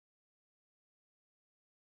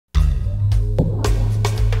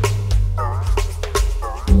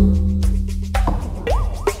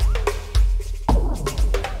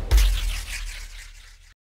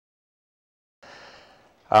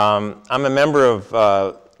I'm a member of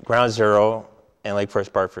Ground Zero and Lake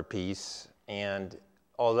Forest Park for Peace, and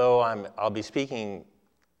although I'll be speaking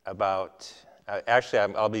about,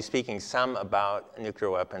 I'll be speaking some about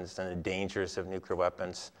nuclear weapons and the dangers of nuclear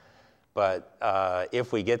weapons, but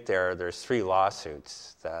if we get there, there's 3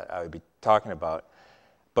 lawsuits that I would be talking about.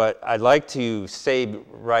 But I'd like to say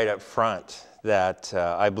right up front that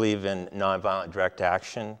I believe in nonviolent direct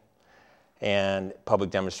action and public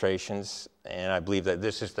demonstrations, and I believe that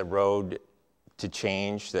this is the road to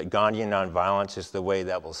change, that Gandhian nonviolence is the way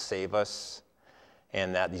that will save us,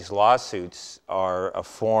 and that these lawsuits are a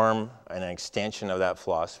form and an extension of that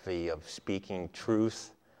philosophy of speaking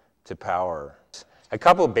truth to power. A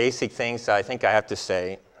couple of basic things that I think I have to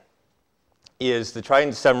say is the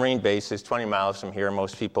Trident submarine base is 20 miles from here.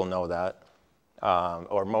 Most people know that,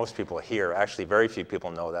 or most people here. Actually, very few people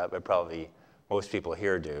know that, but probably most people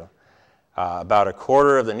here do. About a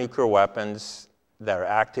quarter of the nuclear weapons that are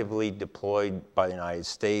actively deployed by the United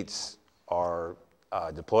States are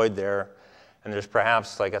deployed there, and there's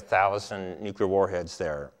perhaps like 1,000 nuclear warheads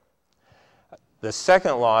there. The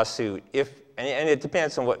second lawsuit, and it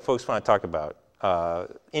depends on what folks want to talk about.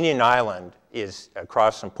 Indian Island is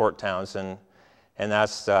across from Port Townsend, and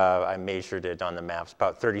that's, I measured it on the maps,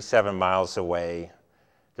 about 37 miles away.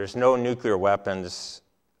 There's no nuclear weapons,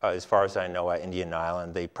 as far as I know, at Indian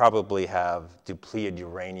Island. They probably have depleted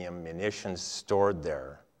uranium munitions stored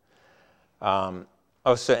there. And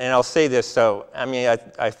I'll say this, so, I mean,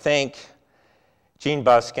 I thank Jean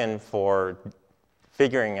Buskin for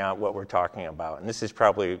figuring out what we're talking about. And this is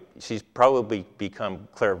she's probably become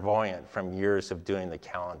clairvoyant from years of doing the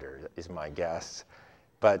calendar, is my guess.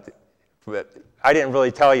 But I didn't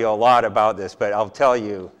really tell you a lot about this, but I'll tell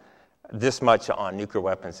you this much on nuclear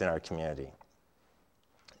weapons in our community.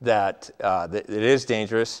 That it is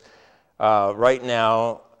dangerous. Right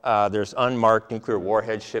now, there's unmarked nuclear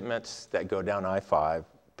warhead shipments that go down I-5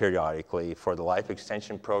 periodically for the Life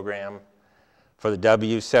Extension Program, for the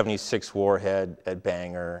W-76 warhead at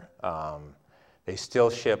Bangor. They still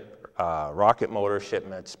ship rocket motor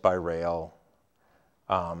shipments by rail.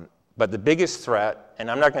 But the biggest threat, and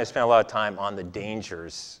I'm not going to spend a lot of time on the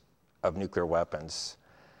dangers of nuclear weapons,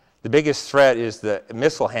 the biggest threat is the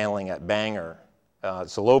missile handling at Bangor.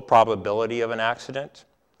 It's a low probability of an accident,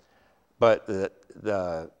 but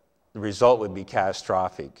the result would be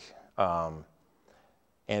catastrophic. And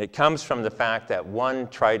it comes from the fact that one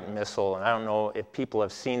Trident missile, and I don't know if people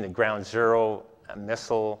have seen the Ground Zero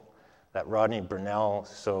missile that Rodney Brunel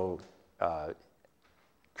so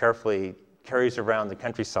carefully carries around the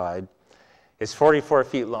countryside. It's 44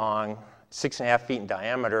 feet long, 6.5 feet in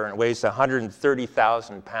diameter, and it weighs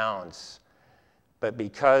 130,000 pounds. But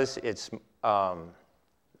because it's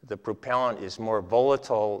the propellant is more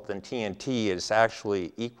volatile than TNT, it's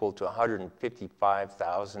actually equal to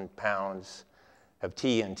 155,000 pounds of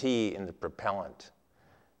TNT in the propellant.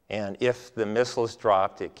 And if the missile is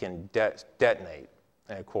dropped, it can detonate.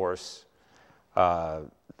 And of course,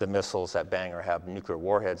 the missiles at Bangor have nuclear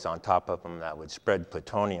warheads on top of them that would spread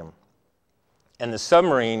plutonium. And the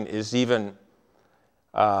submarine is even,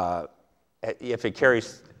 if it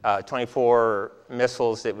carries 24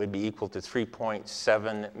 missiles, it would be equal to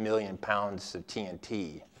 3.7 million pounds of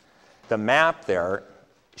TNT. The map there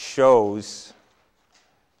shows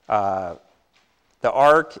the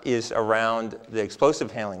arc is around the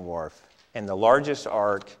explosive handling wharf, and the largest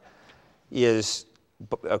arc is,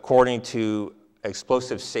 according to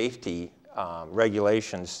explosive safety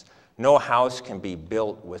regulations, no house can be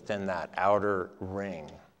built within that outer ring.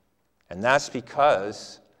 And that's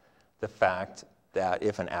because the fact that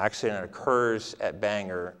if an accident occurs at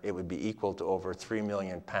Bangor, it would be equal to over 3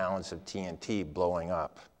 million pounds of TNT blowing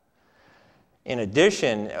up. In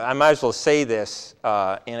addition, I might as well say this,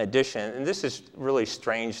 in addition, and this is really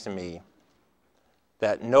strange to me,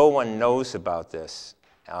 that no one knows about this.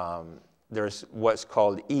 There's what's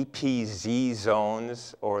called EPZ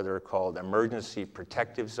zones, or they're called emergency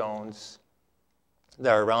protective zones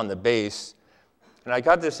that are around the base. And I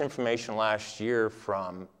got this information last year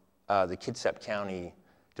from the Kitsap County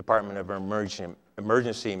Department of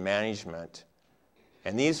Emergency Management.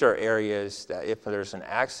 And these are areas that if there's an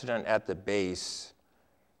accident at the base,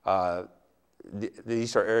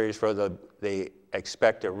 these are areas where they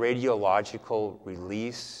expect a radiological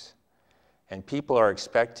release. And people are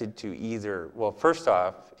expected to either, well, first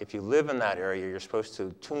off, if you live in that area, you're supposed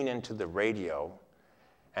to tune into the radio,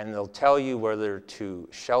 and they'll tell you whether to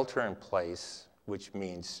shelter in place, which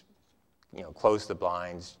means, close the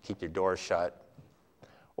blinds, keep your doors shut,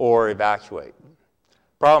 or evacuate.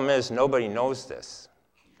 Problem is, nobody knows this.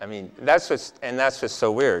 I mean, that's what's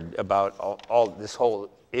so weird about all this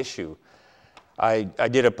whole issue. I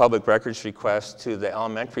did a public records request to the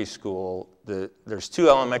elementary school. There's 2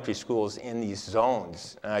 elementary schools in these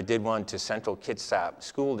zones, and I did one to Central Kitsap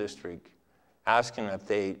School District, asking if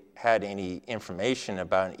they had any information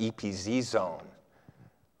about an EPZ zone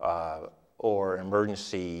or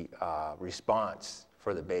emergency response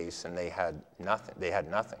for the base, and they had nothing. They had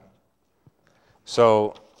nothing.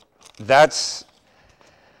 So that's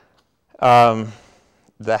the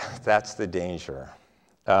danger.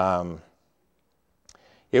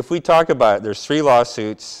 If we talk about it, there's 3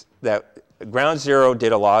 lawsuits that Ground Zero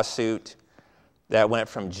did a lawsuit that went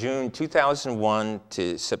from June 2001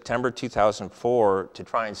 to September 2004 to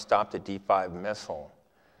try and stop the D5 missile.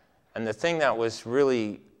 And the thing that was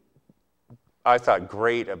really, I thought,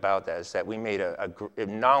 great about that is that we made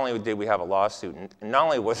not only did we have a lawsuit, and not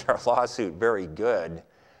only was our lawsuit very good,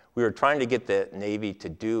 we were trying to get the Navy to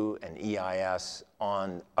do an EIS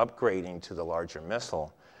on upgrading to the larger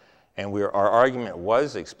missile. And our argument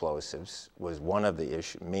was explosives was one of the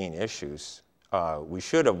main issues. We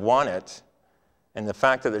should have won it, and the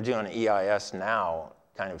fact that they're doing an EIS now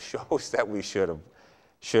kind of shows that we should have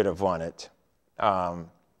won it.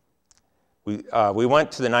 We went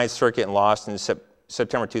to the Ninth Circuit and lost in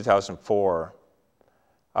September 2004.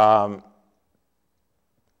 And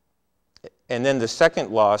then the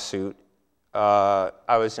second lawsuit,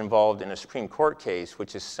 I was involved in a Supreme Court case,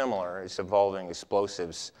 which is similar. It's involving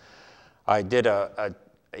explosives. I did a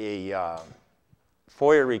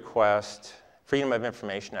FOIA request, Freedom of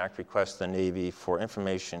Information Act request to the Navy for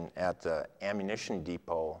information at the ammunition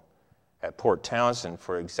depot at Port Townsend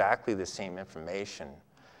for exactly the same information.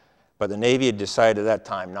 But the Navy had decided at that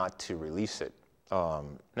time not to release it.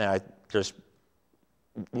 There's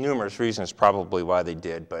numerous reasons probably why they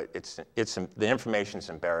did, but the information's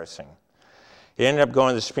embarrassing. It ended up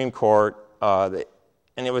going to the Supreme Court, and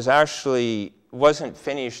it wasn't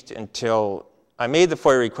finished until I made the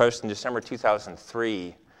FOIA request in December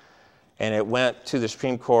 2003, and it went to the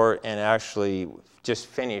Supreme Court and actually just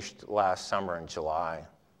finished last summer in July.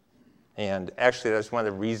 And actually, that's one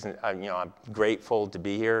of the reasons I'm grateful to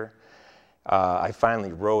be here. I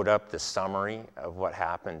finally wrote up the summary of what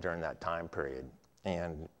happened during that time period,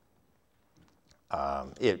 and I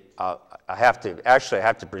have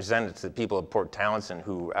to present it to the people of Port Townsend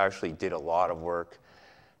who actually did a lot of work.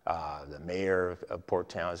 The mayor of Port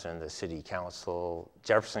Townsend, the city council,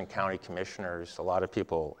 Jefferson County commissioners, a lot of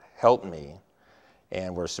people helped me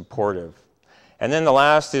and were supportive. And then the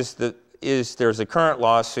last there's a current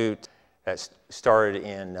lawsuit that started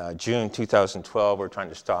in June 2012. We're trying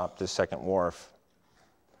to stop the second wharf.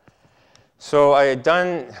 So I had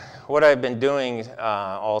done, what I've been doing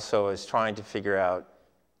also is trying to figure out,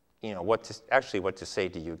 what to say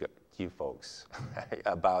to you folks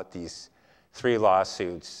about these 3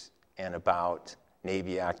 lawsuits and about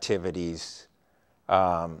Navy activities.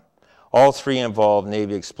 All 3 involve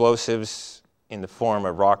Navy explosives in the form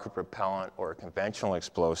of rocket propellant or conventional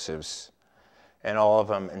explosives, and all of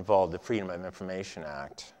them involve the Freedom of Information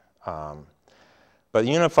Act. But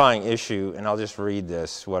the unifying issue, and I'll just read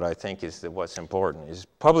this, what I think is what's important, is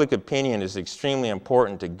public opinion is extremely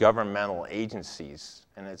important to governmental agencies,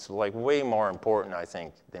 and it's like way more important, I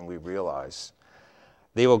think, than we realize.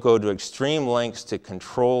 They will go to extreme lengths to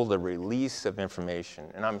control the release of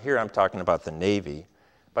information. And I'm talking about the Navy,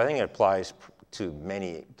 but I think it applies to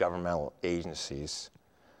many governmental agencies.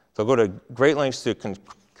 They'll go to great lengths to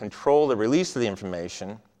control the release of the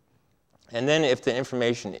information. And then if the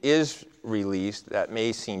information is released that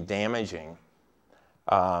may seem damaging,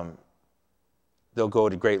 they'll go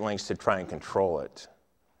to great lengths to try and control it.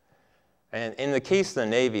 And in the case of the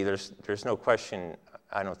Navy, there's no question,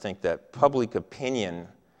 I don't think, that public opinion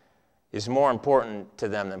is more important to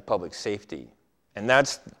them than public safety. And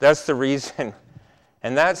that's the reason,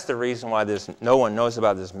 and that's the reason why no one knows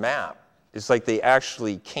about this map. It's like they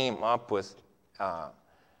actually came up with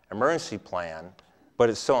emergency plan, but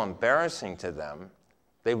it's so embarrassing to them,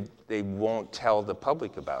 they won't tell the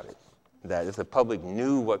public about it. That if the public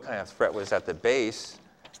knew what kind of threat was at the base,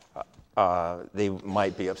 they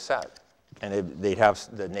might be upset. And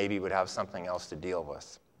the Navy would have something else to deal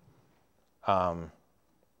with.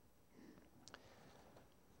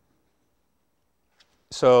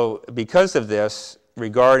 So because of this,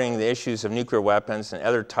 regarding the issues of nuclear weapons and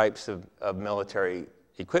other types of military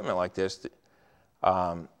equipment like this,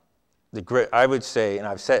 I would say, and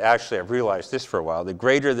I've realized this for a while, the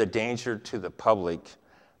greater the danger to the public,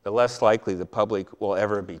 the less likely the public will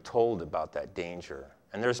ever be told about that danger.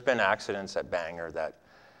 And there's been accidents at Bangor that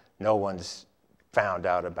no one's found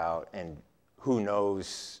out about, and who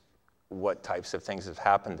knows what types of things have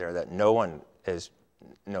happened there that no one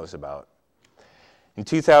knows about. In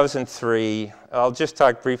 2003, I'll just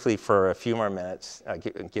talk briefly for a few more minutes,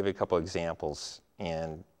 give a couple examples,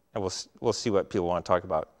 and we'll see what people want to talk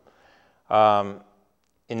about.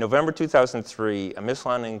 In November 2003, a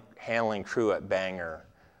missile handling crew at Bangor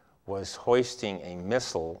was hoisting a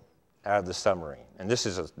missile out of the submarine. And this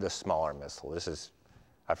is the smaller missile. This is,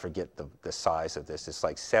 I forget the size of this. It's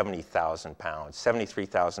like 70,000 pounds,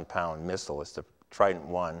 73,000 pound missile. It's the Trident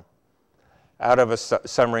 1. Out of a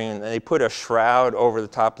submarine, and they put a shroud over the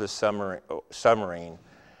top of the submarine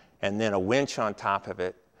and then a winch on top of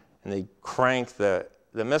it, and they crank the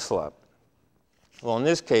missile up. Well, in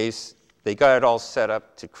this case, they got it all set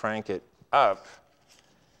up to crank it up,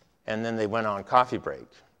 and then they went on coffee break.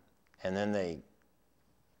 And then they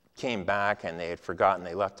came back, and they had forgotten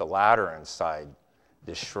they left a ladder inside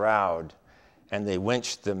the shroud, and they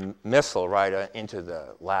winched the missile right into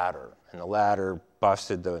the ladder. And the ladder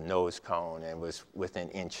busted the nose cone and was within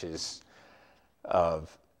inches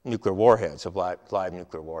of nuclear warheads, of live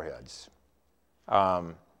nuclear warheads.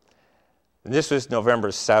 This was November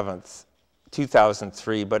 7th,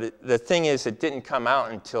 2003, but the thing is, it didn't come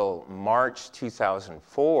out until March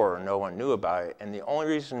 2004. No one knew about it, and the only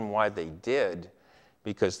reason why they did,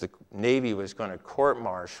 because the Navy was going to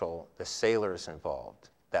court-martial the sailors involved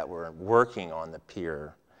that were working on the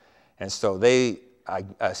pier. And so I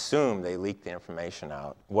assume they leaked the information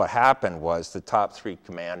out. What happened was the top 3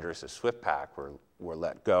 commanders of SWIFPAC were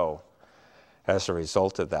let go as a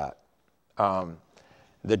result of that.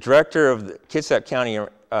 The director of the Kitsap County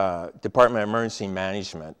Department of Emergency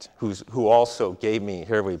Management, who also gave me,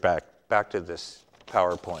 here we back to this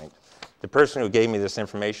PowerPoint, the person who gave me this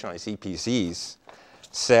information on these EPZs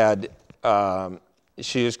said,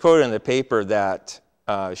 she was quoted in the paper that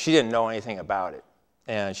she didn't know anything about it.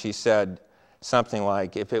 And she said something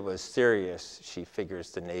like, if it was serious, she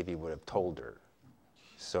figures the Navy would have told her.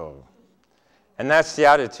 So, and that's the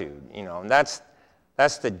attitude, you know, and that's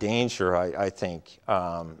the danger, I think,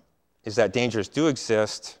 is that dangers do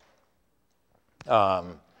exist,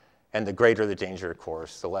 and the greater the danger, of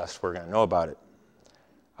course, the less we're going to know about it.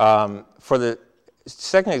 For the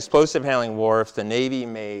second explosive handling wharf, the Navy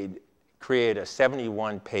created a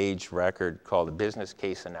 71-page record called a business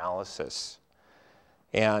case analysis.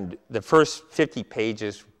 And the first 50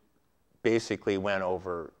 pages basically went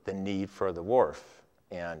over the need for the wharf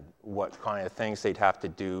and what kind of things they'd have to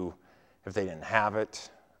do if they didn't have it.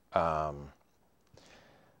 But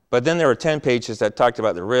then there were 10 pages that talked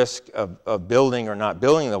about the risk of building or not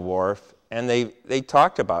building the wharf, and they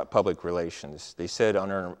talked about public relations. They said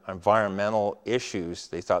under environmental issues,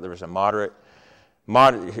 they thought there was a moderate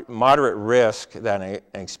risk that an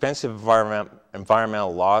expensive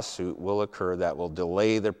environmental lawsuit will occur that will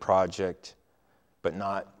delay the project but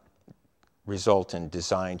not result in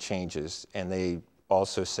design changes. And they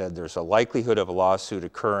also said there's a likelihood of a lawsuit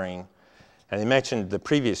occurring, and they mentioned the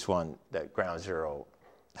previous one that Ground Zero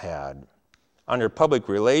had. Under public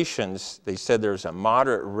relations, they said there's a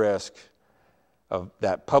moderate risk of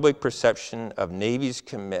that public perception of Navy's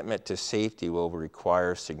commitment to safety will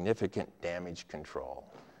require significant damage control.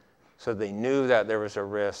 So they knew that there was a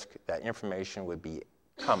risk that information would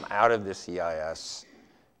come out of this EIS,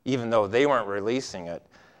 even though they weren't releasing it,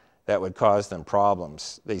 that would cause them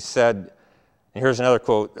problems. They said, and here's another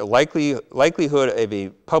quote, "A likelihood of a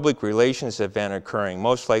public relations event occurring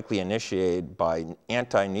most likely initiated by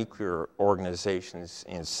anti-nuclear organizations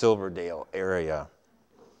in Silverdale area."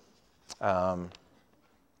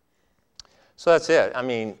 So that's it. I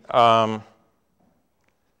mean,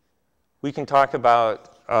 we can talk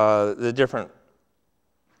about the different,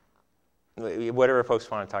 whatever folks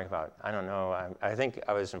want to talk about. I don't know. I think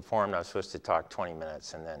I was informed I was supposed to talk 20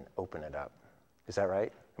 minutes and then open it up. Is that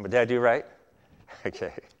right? Did I do right?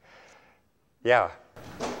 Okay. Yeah.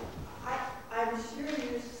 I'm sure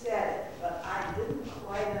you said it, but I didn't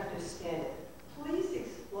quite understand it. Please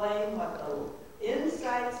explain what the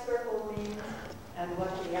inside circle means and what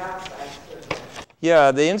the outside circle means.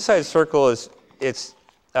 Yeah, the inside circle is,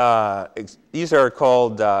 these are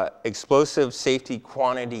called explosive safety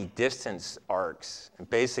quantity distance arcs. And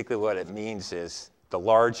basically what it means is the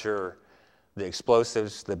larger the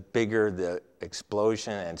explosives, the bigger the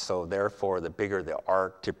explosion, and so therefore the bigger the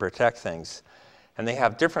arc to protect things. And they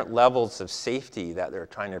have different levels of safety that they're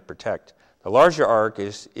trying to protect. The larger arc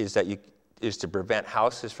is to prevent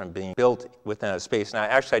houses from being built within a space. And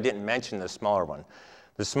I didn't mention the smaller one.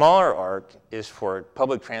 The smaller arc is for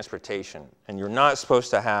public transportation, and you're not supposed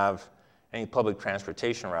to have any public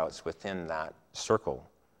transportation routes within that circle.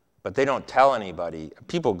 But they don't tell anybody.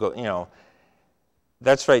 People go, you know,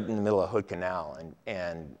 that's right in the middle of Hood Canal,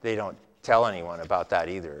 and they don't tell anyone about that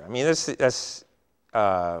either. I mean,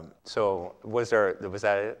 So was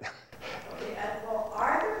that it? Okay, well,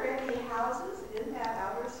 are there any houses in that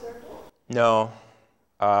outer circle? No,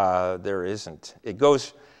 there isn't.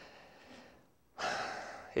 The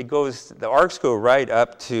arcs go right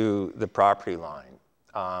up to the property line.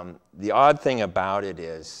 The odd thing about it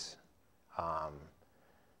is,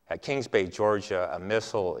 at Kings Bay, Georgia, a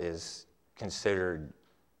missile is considered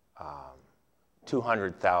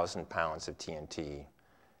 200,000 pounds of TNT.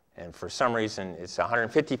 And for some reason, it's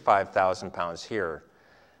 155,000 pounds here.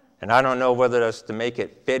 And I don't know whether that's to make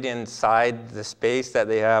it fit inside the space that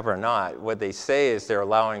they have or not. What they say is they're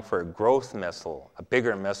allowing for a growth missile, a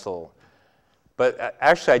bigger missile. But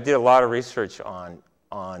actually, I did a lot of research on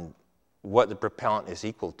what the propellant is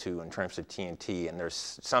equal to in terms of TNT. And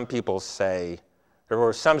there's some people say, there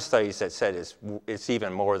were some studies that said it's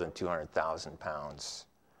even more than 200,000 pounds.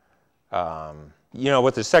 You know,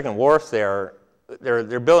 with the second wharf there,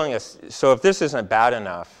 they're building so if this isn't bad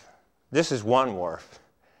enough, this is one wharf.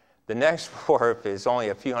 The next wharf is only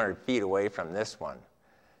a few hundred feet away from this one.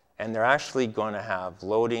 And they're actually going to have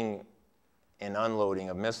loading and unloading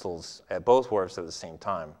of missiles at both wharfs at the same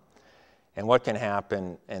time. And what can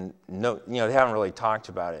happen, and no, you know, they haven't really talked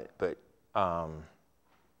about it, but I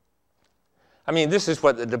mean, this is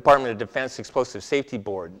what the Department of Defense Explosive Safety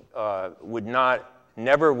Board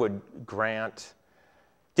never would grant.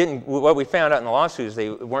 What we found out in the lawsuit is they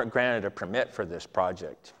weren't granted a permit for this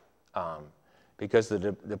project because the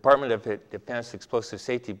Department of Defense Explosive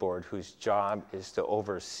Safety Board, whose job is to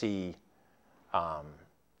oversee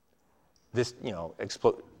this, you know,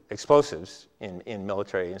 explosives in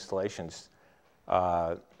military installations,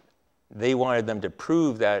 they wanted them to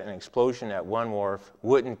prove that an explosion at one wharf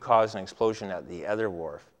wouldn't cause an explosion at the other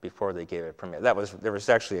wharf before they gave it a permit. There was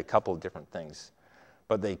actually a couple of different things,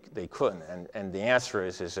 but they couldn't. And the answer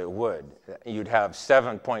is it would. You'd have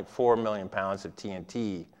 7.4 million pounds of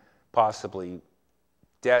TNT possibly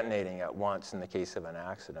detonating at once in the case of an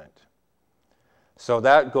accident. So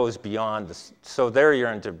that goes beyond this. So there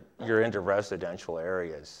you're into residential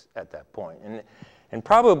areas at that point. And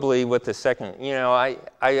probably with the second, you know, I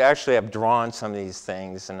actually have drawn some of these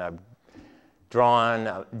things, and I've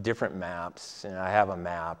drawn different maps, and I have a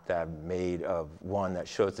map that I've made of one that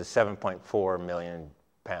shows the 7.4 million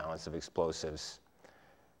pounds of explosives,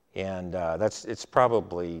 and it's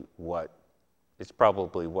probably what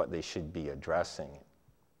they should be addressing.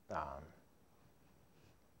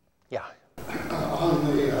 Yeah.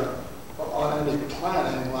 On any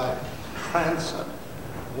planning like Transit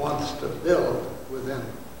wants to build within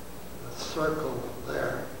the circle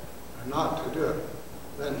there, or not to do it,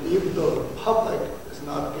 then even though the public is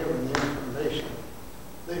not given the information,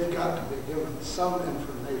 they've got to be given some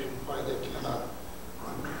information why they cannot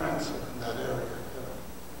run transit in that area.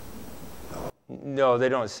 No, they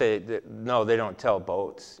don't say that. No, they don't tell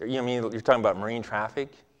boats. You mean you're talking about marine traffic?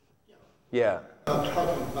 Yeah. I'm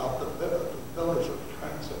talking about the village of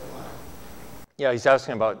Transit line. Yeah, he's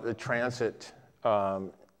asking about the transit,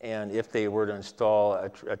 and if they were to install a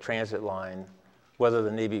transit line, whether the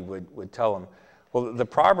Navy would tell them. Well, the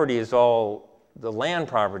property is all, the land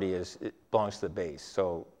property it belongs to the base.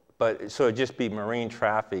 So it'd just be marine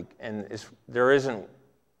traffic, and there isn't.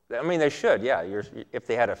 I mean, they should. Yeah, if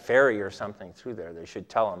they had a ferry or something through there, they should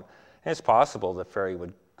tell them. And it's possible the ferry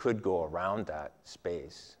could go around that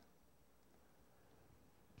space.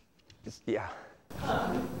 Yeah.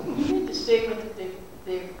 You made the statement that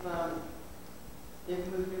they've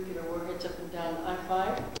moved nuclear warheads up and down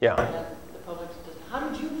I-5. Yeah. That the public doesn't. How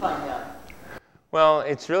did you find out? Well,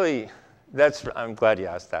 I'm glad you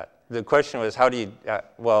asked that. The question was, how do you,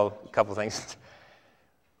 well, a couple things.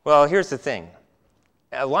 Well, here's the thing.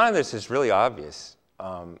 A lot of this is really obvious.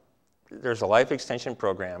 There's a life extension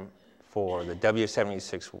program for the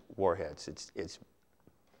W-76 warheads. It's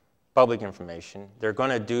public information. They're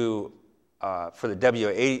going to do, for the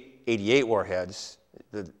W-88 warheads,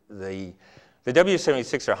 the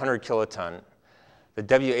W-76 are 100 kiloton. The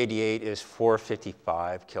W-88 is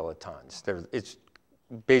 455 kilotons. It's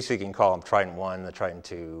basically, you can call them Trident 1, the Trident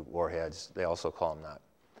 2 warheads. They also call them that.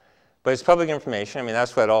 But it's public information. I mean,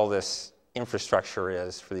 that's what all this infrastructure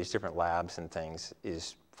is for these different labs and things,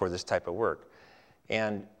 is for this type of work.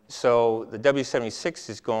 And so the W-76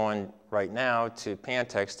 is going right now to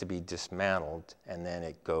Pantex to be dismantled, and then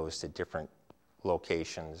it goes to different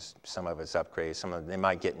locations. Some of it's upgrades, some of them, they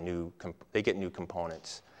might get new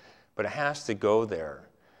components, but it has to go there.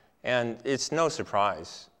 And it's no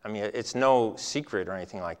surprise. I mean, it's no secret or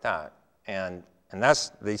anything like that. And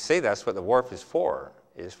they say that's what the wharf is for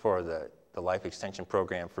the life extension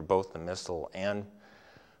program for both the missile and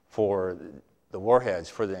for the warheads,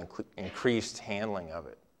 for the increased handling of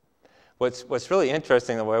it. what's really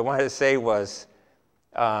interesting, what I wanted to say was,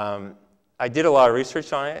 I did a lot of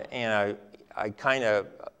research on it, and I kind of,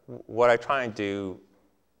 what I try and do,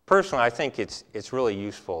 personally, I think it's really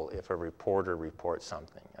useful if a reporter reports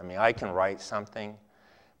something. I mean, I can write something,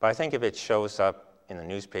 but I think if it shows up in the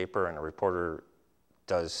newspaper and a reporter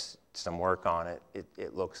does some work on it,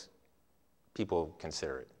 it looks, people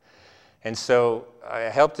consider it. And so I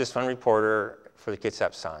helped this one reporter for the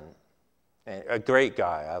Kitsap Sun, a great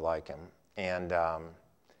guy, I like him, and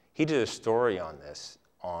he did a story on this.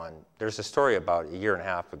 There's a story about a year and a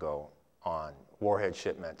half ago on warhead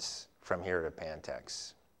shipments from here to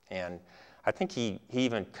Pantex. And I think he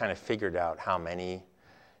even kind of figured out how many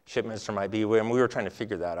shipments there might be, and we were trying to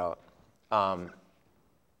figure that out.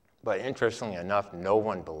 But interestingly enough, no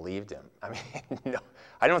one believed him. I mean, no,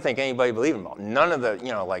 I don't think anybody believed him. None of the,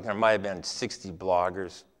 like there might have been 60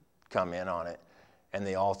 bloggers come in on it, and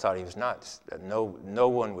they all thought he was nuts. That no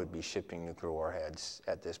one would be shipping nuclear warheads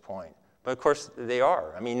at this point. But of course, they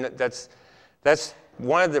are. I mean, that's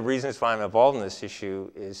one of the reasons why I'm involved in this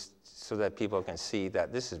issue, is so that people can see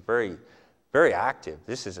that this is very, very active.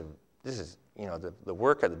 This is the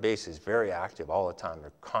work at the base is very active all the time.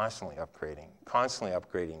 They're constantly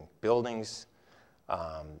upgrading buildings.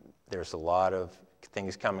 There's a lot of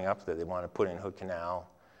things coming up that they want to put in Hood Canal.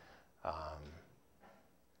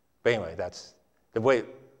 But anyway, that's the way.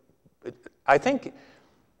 I think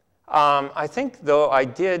though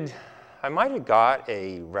I might have got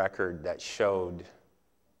a record that showed.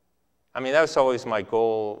 I mean, that was always my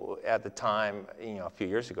goal at the time. A few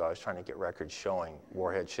years ago, I was trying to get records showing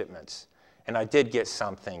warhead shipments. And I did get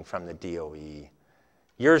something from the DOE.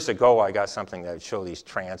 Years ago, I got something that would show these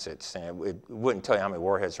transits, and it wouldn't tell you how many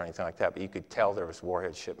warheads or anything like that, but you could tell there was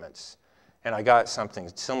warhead shipments. And I got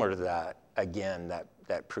something similar to that again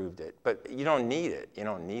that proved it. But you don't need it. You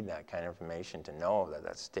don't need that kind of information to know that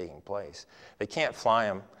that's taking place. They can't fly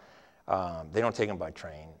them. They don't take them by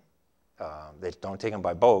train. They don't take them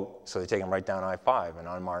by boat, so they take them right down I-5 in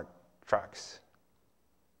unmarked trucks.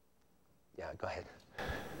 Yeah, go ahead.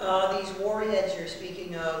 These warheads you're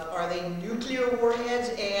speaking of, are they nuclear warheads?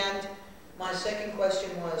 And my second question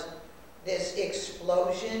was, this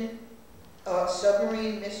explosion,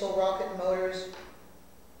 submarine missile rocket motors,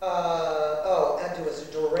 there was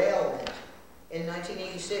a derailment in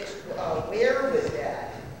 1986. Where was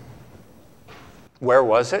that? Where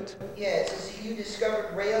was it? Yeah, it says you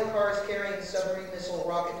discovered rail cars carrying submarine missile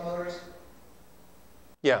rocket motors.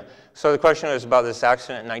 Yeah, so the question was about this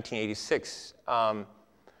accident in 1986.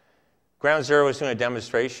 Ground Zero was doing a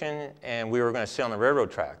demonstration, and we were going to sit on the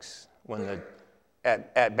railroad tracks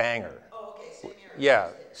at Bangor. Oh, okay, same area. Yeah,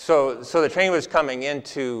 so the train was coming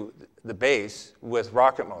into the base with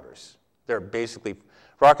rocket motors. They're basically,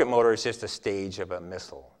 rocket motor is just a stage of a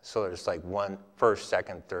missile. So there's like first,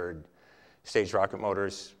 second, third stage rocket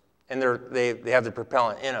motors, and they have the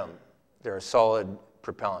propellant in them. They're a solid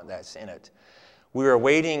propellant that's in it. We were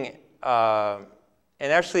waiting, and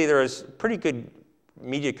actually there was pretty good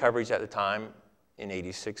media coverage at the time in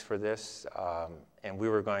 '86 for this, and we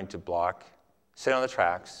were going to sit on the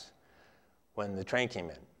tracks when the train came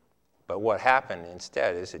in. But what happened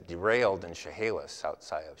instead is it derailed in Chehalis,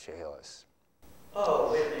 outside of Chehalis.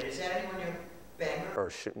 Oh, wait a minute, is that anywhere near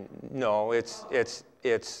Bangor? No, it's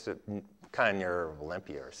kind of near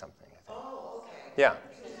Olympia or something, I think. Oh, okay. Yeah,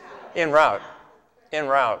 en route.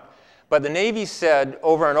 But the Navy said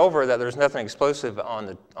over and over that there's nothing explosive on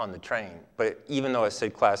the train, but even though it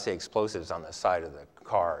said Class A explosives on the side of the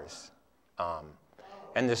cars.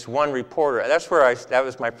 And this one reporter, that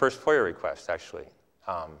was my first FOIA request, actually.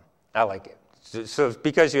 I like it. So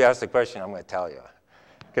because you asked the question, I'm going to tell you.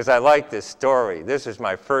 Because I like this story. This is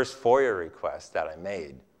my first FOIA request that I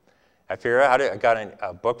made. I figured out I got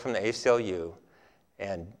a book from the ACLU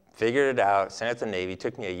and figured it out, sent it to the Navy. It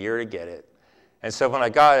took me a year to get it. And so when I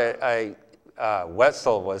got it,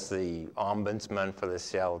 Wetzel was the ombudsman for the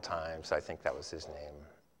Seattle Times. I think that was his name.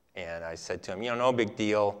 And I said to him, no big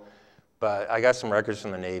deal, but I got some records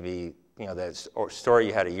from the Navy, that story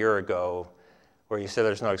you had a year ago where you said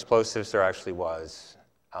there's no explosives, there actually was.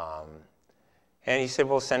 And he said,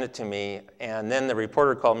 well, send it to me. And then the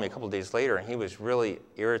reporter called me a couple days later, and he was really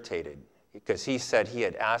irritated because he said he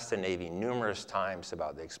had asked the Navy numerous times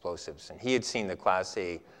about the explosives, and he had seen the Class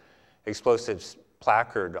A explosives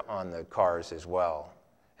placard on the cars as well.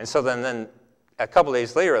 And so then a couple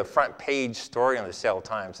days later, a front page story on the Seattle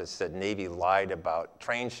Times that said Navy lied about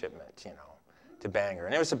train shipment, to Bangor.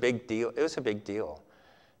 And it was a big deal. It was a big deal.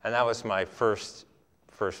 And that was my first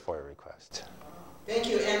FOIA request. Thank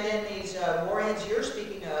you. And then these warheads you're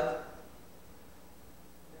speaking of,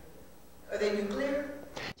 are they nuclear?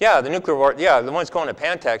 Yeah, the nuclear war, yeah, the ones going to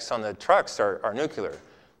Pantex on the trucks are nuclear.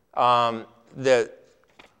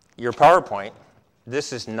 Your PowerPoint,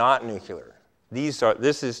 this is not nuclear. These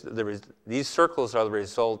circles are the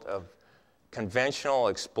result of conventional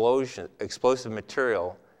explosive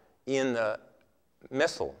material in the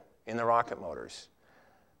missile, in the rocket motors.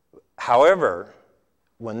 However,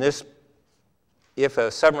 if a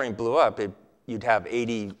submarine blew up, you'd have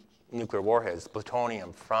 80 nuclear warheads.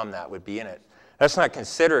 Plutonium from that would be in it. That's not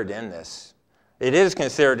considered in this. It is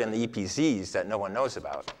considered in the EPZs that no one knows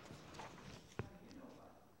about.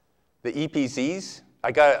 The EPZs, I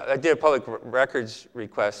did a public records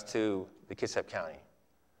request to the Kitsap County.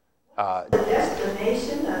 The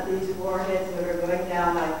destination of these warheads that are going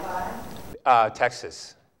down I-5?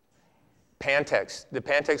 Texas. Pantex, the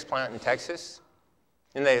Pantex plant in Texas,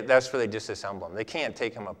 and that's where they disassemble them. They can't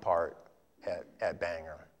take them apart at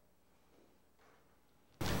Bangor.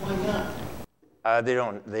 Why not? They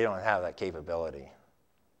don't have that capability.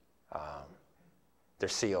 They're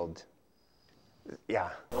sealed. Yeah.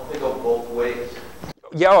 Don't they go both ways?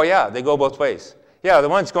 Yeah, oh yeah, they go both ways. Yeah, the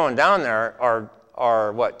ones going down there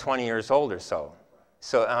are what, 20 years old or so.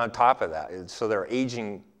 So on top of that, so they're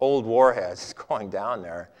aging old warheads going down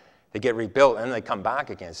there. They get rebuilt and they come back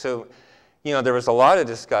again. So, you know, there was a lot of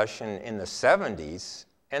discussion in the 70s,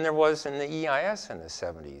 and there was in the EIS in the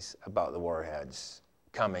 70s about the warheads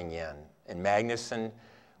coming in. And Magnuson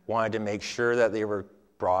wanted to make sure that they were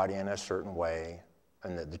brought in a certain way,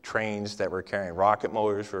 and that the trains that were carrying rocket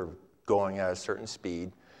motors were going at a certain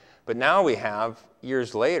speed. But now we have,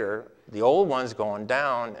 years later, the old ones going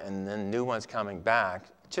down and then new ones coming back,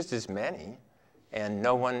 just as many, and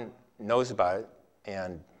no one knows about it.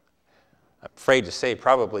 And I'm afraid to say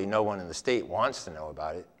probably no one in the state wants to know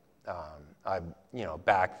about it.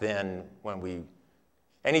 Back then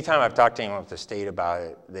anytime I've talked to anyone with the state about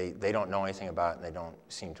it, they don't know anything about it and they don't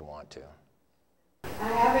seem to want to. I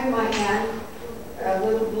have in my hand a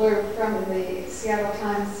little blurb from the Seattle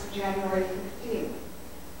Times, January 15th,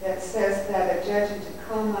 that says that a judge in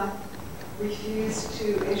Tacoma refused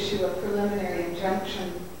to issue a preliminary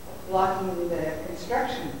injunction blocking the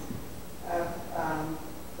construction of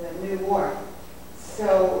the new wharf.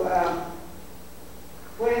 So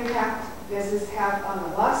what impact does this have on the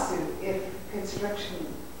lawsuit if construction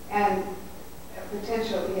and a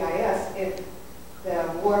potential EIS if the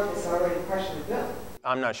wharf is already partially built?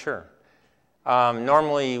 I'm not sure.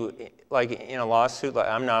 Normally, like in a lawsuit,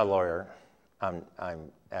 I'm not a lawyer. I'm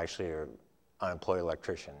actually an unemployed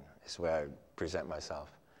electrician, is the way I present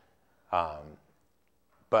myself.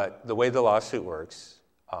 But the way the lawsuit works,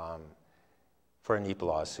 for a NEPA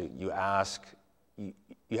lawsuit, you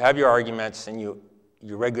have your arguments and your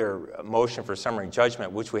regular motion for summary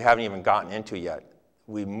judgment, which we haven't even gotten into yet.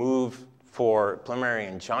 We move for preliminary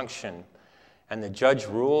injunction, and the judge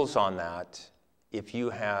rules on that. If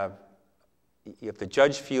the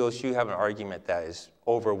judge feels you have an argument that is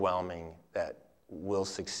overwhelming, that will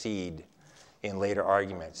succeed in later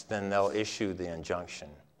arguments, then they'll issue the injunction.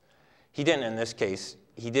 He didn't in this case.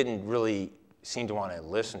 He didn't really seem to want to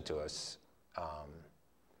listen to us.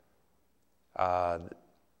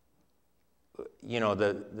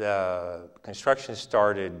 The construction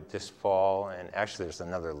started this fall, and actually there's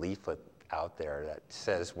another leaflet out there that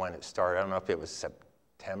says when it started. I don't know if it was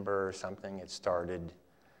September or something it started,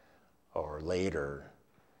 or later.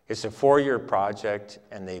 It's a 4-year project,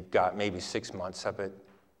 and they've got maybe 6 months of it.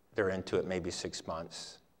 They're into it maybe 6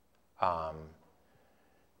 months. As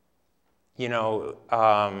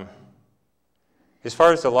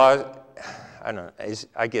far as the law, I don't know,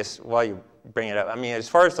 I guess while you bring it up, I mean, as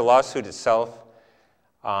far as the lawsuit itself,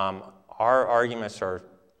 our arguments are,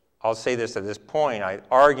 I'll say this at this point, our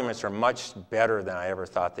arguments are much better than I ever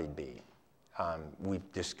thought they'd be.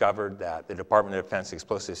 We've discovered that the Department of Defense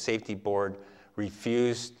Explosive Safety Board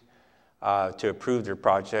refused to approve their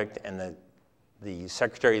project, and the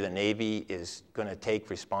Secretary of the Navy is going to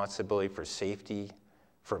take responsibility for safety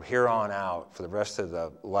from here on out for the rest of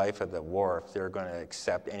the life of the wharf. They're going to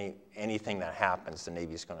accept anything that happens, the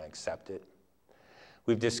Navy's going to accept it.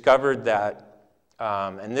 We've discovered that,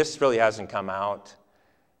 and this really hasn't come out,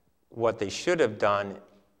 what they should have done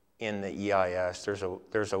in the EIS,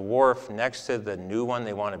 there's a wharf next to the new one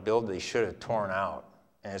they want to build they should have torn out.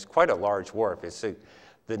 And it's quite a large wharf.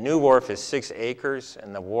 The new wharf is 6 acres,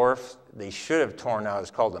 and the wharf they should have torn out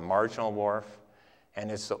is called the marginal wharf,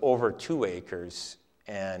 and it's over 2 acres.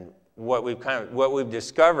 And what we've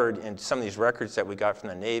discovered in some of these records that we got from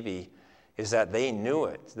the Navy is that they knew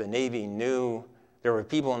it. The Navy knew, there were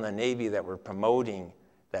people in the Navy that were promoting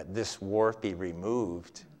that this wharf be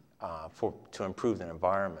removed to improve the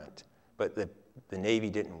environment. But the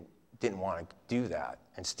Navy didn't want to do that.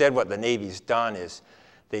 Instead, what the Navy's done is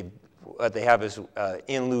what they have is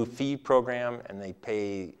in lieu fee program, and they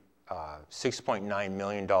pay $6.9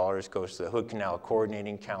 million goes to the Hood Canal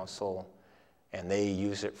Coordinating Council, and they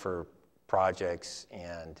use it for projects,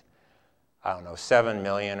 and I don't know, 7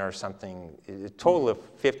 million or something, a total of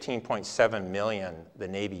 15.7 million the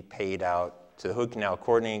Navy paid out to the Hood Canal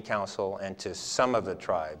Coordinating Council and to some of the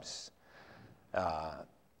tribes.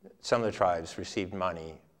 Some of the tribes received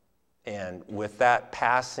money, and with that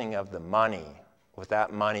passing of the money, with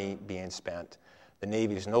that money being spent, the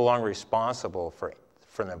Navy is no longer responsible for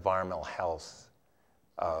the environmental health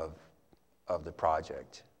of the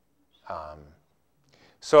project.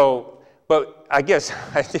 But I guess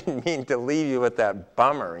I didn't mean to leave you with that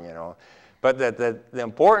bummer, you know. But the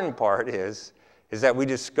important part is that we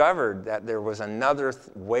discovered that there was another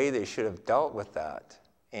way they should have dealt with that.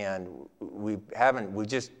 And we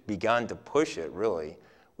just begun to push it, really.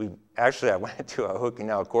 I went to a Hood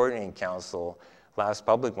Canal Coordinating Council, last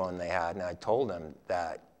public one they had, and I told them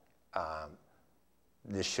that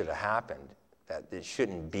this should have happened, that it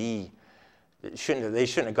shouldn't be, they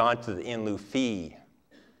shouldn't have gone to the in lieu fee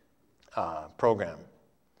program.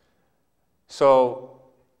 So,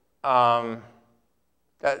 and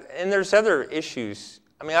there's other issues.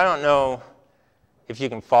 I mean, I don't know if you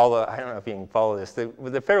can follow this.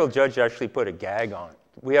 The federal judge actually put a gag on.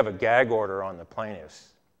 We have a gag order on the plaintiffs.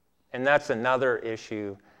 And that's another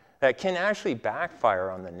issue that can actually backfire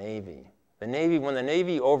on the Navy. When the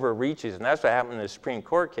Navy overreaches, and that's what happened in the Supreme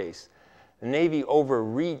Court case, the Navy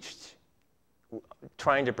overreached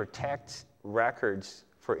trying to protect records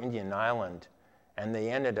for Indian Island, and they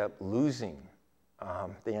ended up losing.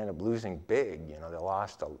 They ended up losing big. You know,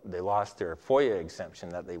 they lost their FOIA exemption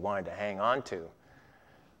that they wanted to hang on to.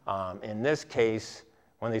 In this case,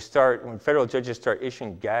 when federal judges start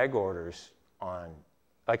issuing gag orders on,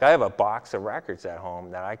 like I have a box of records at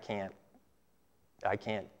home that I can't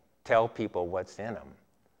tell people what's in them.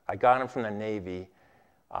 I got them from the Navy.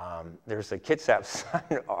 There's a Kitsap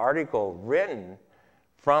Sun article written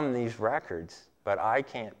from these records, but I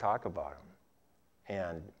can't talk about them.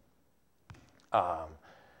 And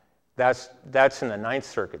that's in the Ninth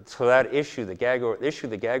Circuit. So that issue, the gag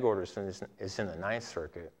orders is in the Ninth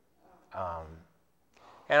Circuit.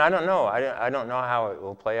 And I don't know. I don't know how it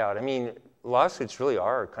will play out. I mean, lawsuits really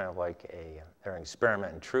are kind of like they're an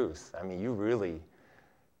experiment in truth. I mean, you really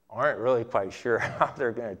aren't really quite sure how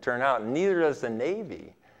they're going to turn out. Neither does the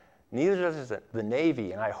Navy. Neither does the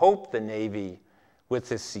Navy. And I hope the Navy, with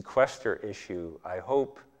this sequester issue, I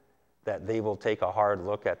hope that they will take a hard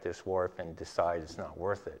look at this wharf and decide it's not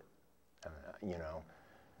worth it. You know.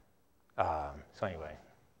 So anyway,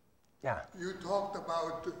 yeah. You talked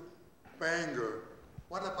about Bangor.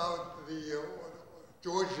 What about the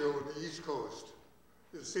Georgia, the East Coast?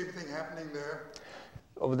 Is the same thing happening there?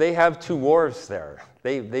 Oh, they have two wharves there.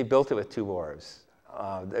 They built it with two wharves.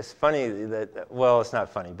 It's funny that, well, it's not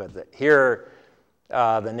funny, but here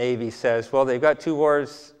the Navy says, well, they've got two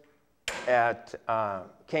wharves at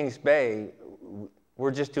Kings Bay.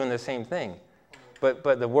 We're just doing the same thing. But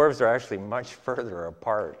the wharves are actually much further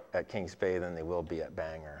apart at Kings Bay than they will be at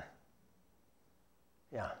Bangor.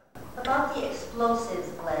 Yeah. About the explosives,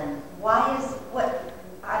 Glenn,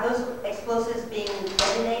 are those explosives being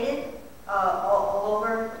detonated all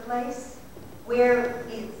over the place?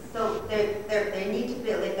 So they need to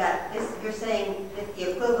build, they've got this, you're saying that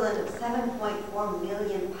the equivalent of 7.4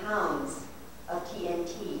 million pounds of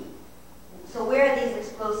TNT. So where are these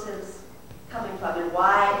explosives coming from, and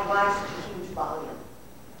why such a huge volume?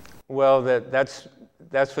 Well, that's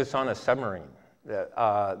what's on a submarine.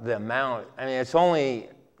 The amount, I mean,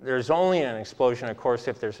 there's only an explosion, of course,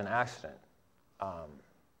 if there's an accident.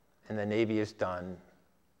 And the Navy has done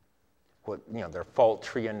their fault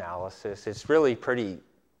tree analysis. It's really pretty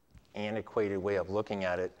antiquated way of looking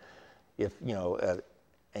at it. If, an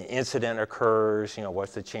incident occurs,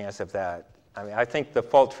 what's the chance of that? I mean, I think the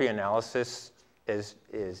fault tree analysis is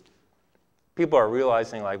people are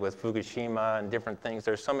realizing, like with Fukushima and different things,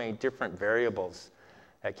 there's so many different variables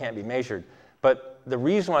that can't be measured. But the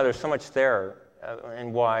reason why there's so much there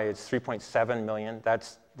and why it's 3.7 million,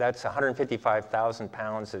 that's 155,000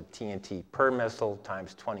 pounds of TNT per missile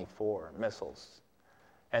times 24 missiles.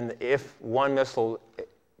 And if one missile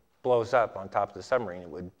blows up on top of the submarine, it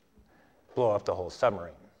would blow up the whole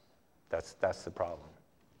submarine. That's the problem.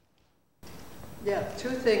 Yeah, two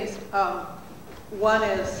things. One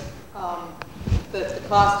is that the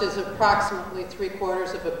cost is approximately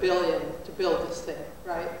 $750 million to build this thing,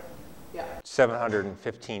 right? Yeah.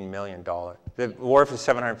 $715 million. The wharf is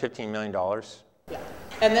 $715 million. Yeah.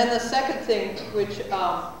 And then the second thing, which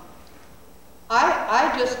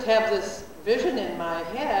I just have this vision in my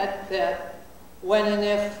head that when and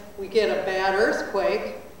if we get a bad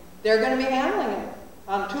earthquake, they're going to be handling it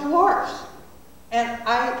on 2 wharfs. And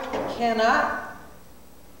I cannot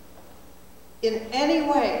in any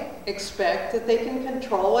way expect that they can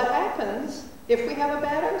control what happens if we have a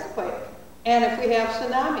bad earthquake and if we have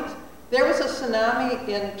tsunamis. There was a tsunami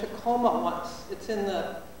in Tacoma once. It's in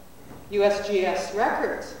the USGS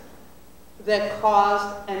records that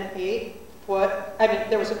caused an 8-foot,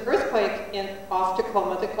 there was an earthquake off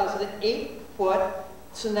Tacoma that caused an 8-foot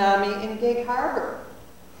tsunami in Gig Harbor.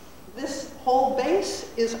 This whole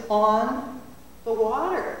base is on the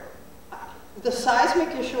water. The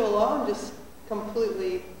seismic issue alone just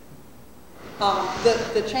completely,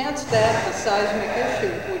 the chance that a seismic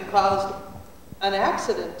issue would cause an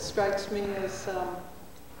accident strikes me as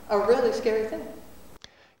a really scary thing.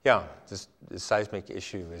 Yeah, the seismic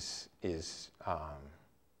issue is an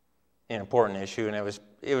important issue, and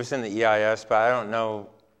it was in the EIS, but I don't know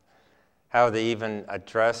how they even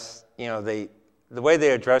address, the way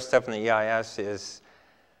they address stuff in the EIS is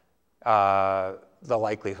the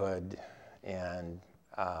likelihood, and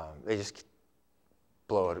they just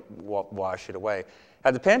blow it, wash it away.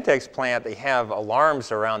 At the Pentex plant, they have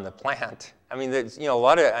alarms around the plant. I mean, there's, a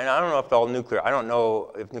lot of, and I don't know if all nuclear, I don't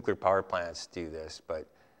know if nuclear power plants do this, but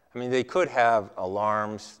I mean, they could have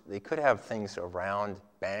alarms, they could have things around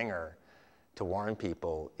Bangor to warn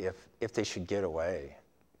people if they should get away,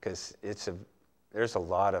 because there's a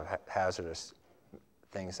lot of hazardous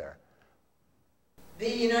things there. The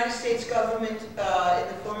United States government, in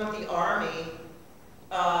the form of the Army,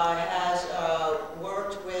 has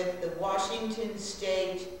worked with the Washington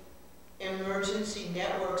State Emergency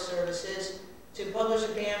Network Services to publish a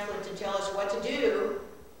pamphlet to tell us what to do.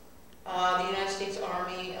 The United States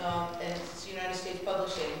Army and it's United States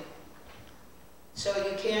Publishing. So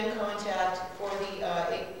you can contact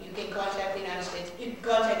you can contact the United States. You can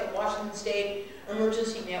contact the Washington State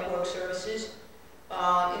Emergency Network Services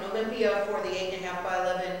in Olympia for the 8.5 by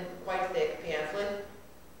 11 quite thick pamphlet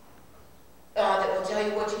that will tell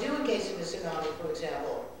you what to do in case of a tsunami, for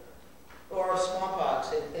example, or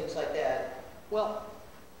smallpox and things like that. Well,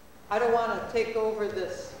 I don't want to take over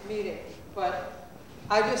this meeting, but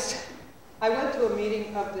I went to a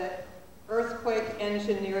meeting of the Earthquake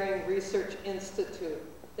Engineering Research Institute.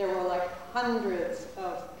 There were like hundreds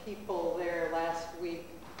of people there last week,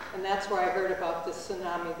 and that's where I heard about this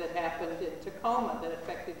tsunami that happened in Tacoma that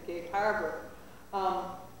affected Gig Harbor.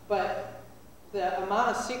 But the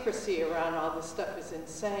amount of secrecy around all this stuff is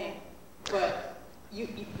insane. But you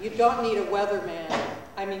don't need a weatherman.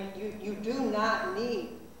 I mean, you do not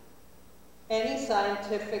need any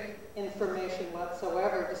scientific information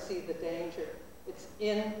whatsoever to see the danger. It's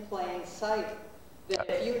in plain sight. That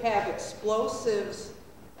if you have explosives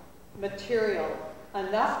material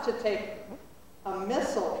enough to take a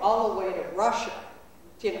missile all the way to Russia,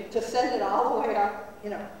 to send it all the way up,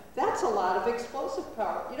 that's a lot of explosive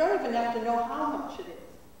power. You don't even have to know how much it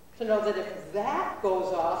is to know that if that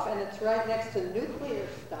goes off and it's right next to nuclear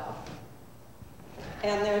stuff,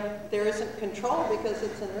 and there isn't control because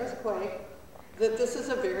it's an earthquake, that this is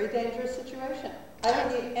a very dangerous situation. I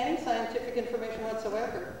don't need any scientific information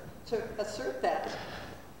whatsoever to assert that.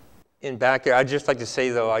 In back there, I'd just like to say,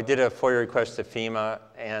 though, I did a FOIA request to FEMA,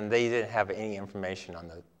 and they didn't have any information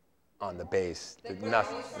on the base.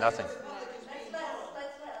 Nothing.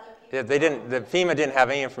 Yeah, they didn't. The FEMA didn't have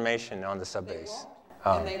any information on the subbase.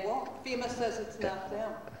 And they won't. FEMA says it's not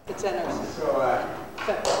them. It's NRC. So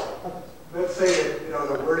let's say that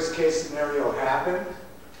the worst case scenario happened,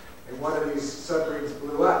 and one of these submarines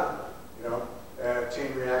blew up.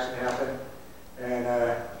 Chain reaction happened, and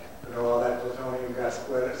all that plutonium got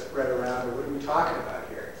spread around. What are we talking about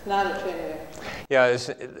here? It's not a chain reaction. Yeah,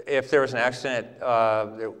 if there was an accident,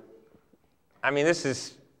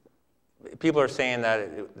 people are saying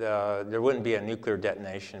that there wouldn't be a nuclear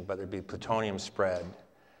detonation, but there'd be plutonium spread.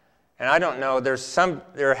 And I don't know.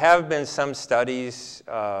 There have been some studies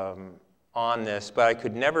on this, but I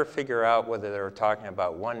could never figure out whether they were talking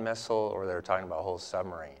about one missile or they were talking about a whole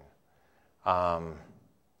submarine.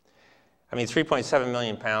 3.7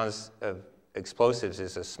 million pounds of explosives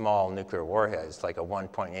is a small nuclear warhead. It's like a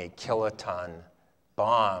 1.8 kiloton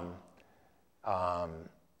bomb.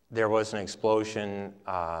 There was an explosion,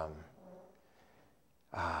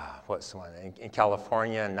 what's the one, in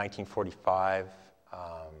California in 1945.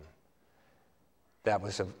 That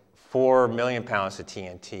was 4 million pounds of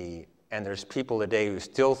TNT. And there's people today who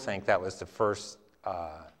still think that was the first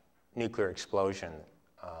nuclear explosion.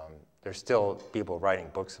 There's still people writing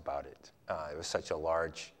books about it. It was such a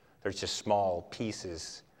large, there's just small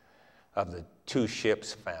pieces of the 2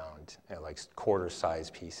 ships found, like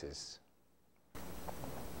quarter-sized pieces.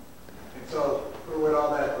 And so, where would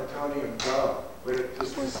all that plutonium go? Would it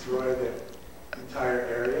just destroy the entire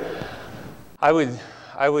area? I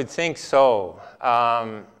would think so.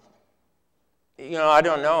 You know, I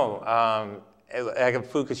don't know. Like at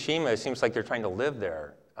Fukushima, it seems like they're trying to live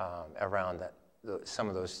there around some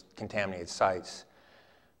of those contaminated sites.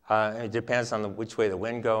 It depends on which way the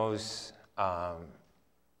wind goes. I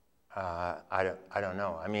don't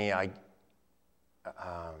know. I mean, I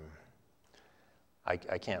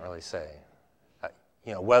can't really say.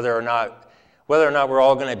 You know, whether or not we're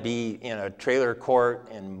all going to be in a trailer court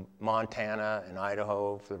in Montana and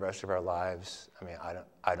Idaho for the rest of our lives. I mean,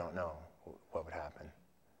 I don't know what would happen.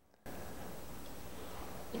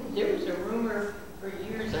 There was a rumor for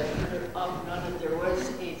years, I heard it off and on, that there was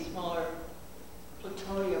a smaller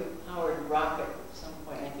plutonium-powered rocket at some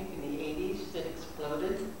point, I think in the 80s, that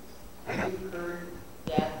exploded. Have you heard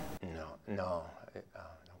that? No.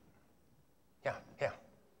 Yeah.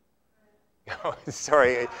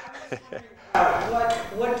 Sorry.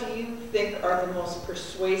 What do you think are the most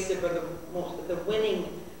persuasive or the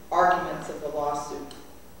winning arguments of the lawsuit?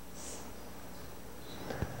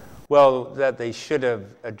 Well, that they should have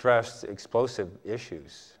addressed explosive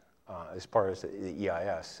issues as far as the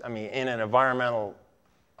EIS. I mean, in an environmental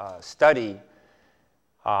study,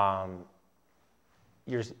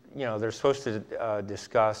 they're supposed to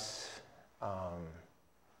discuss,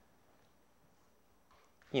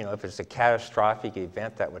 if it's a catastrophic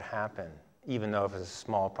event that would happen, even though if it's a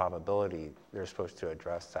small probability, they're supposed to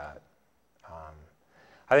address that.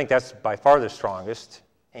 I think that's by far the strongest.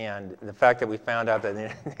 And the fact that we found out that they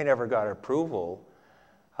never got approval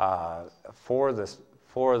for the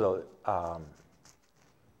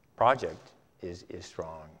project is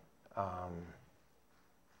strong. I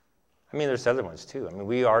mean, there's other ones too. I mean,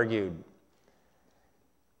 we argued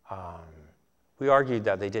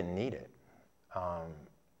that they didn't need it,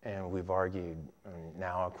 and we've argued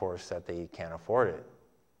now, of course, that they can't afford it.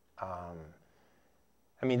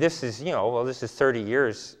 I mean, this is this is 30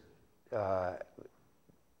 years.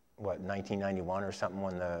 1991 or something,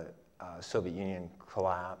 when the Soviet Union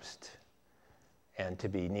collapsed, and to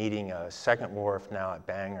be needing a second wharf now at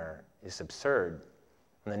Bangor is absurd.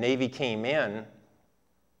 When the Navy came in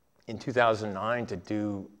 2009 to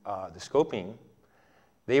do the scoping,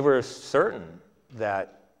 they were certain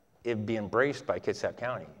that it'd be embraced by Kitsap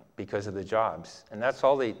County because of the jobs, and that's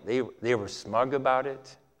all they were smug about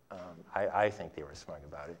it. I think they were smug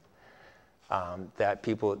about it. That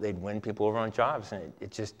they'd win people over on jobs, and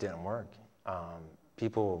it just didn't work.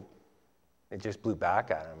 It just blew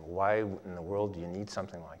back at them. Why in the world do you need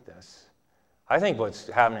something like this? I think what's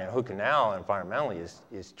happening at Hood Canal environmentally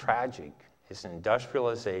is tragic. It's an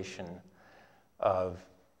industrialization of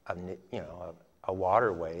a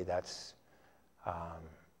waterway that's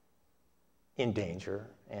in danger,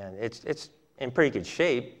 and it's in pretty good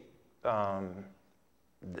shape, and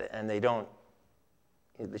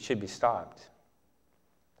it should be stopped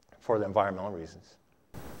for the environmental reasons.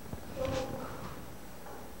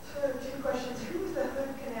 So 2 questions. Who's the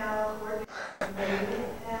Hood Canal coordinator,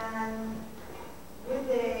 and would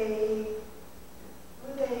they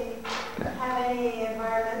have any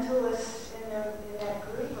environmentalists in that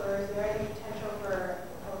group, or is there any potential for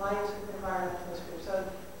alliance with environmentalist groups? So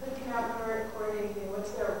Hood Canal coordinating,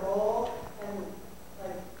 what's their role, and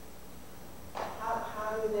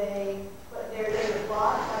how do they? They're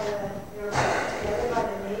bought by together by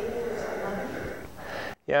the Navy or something?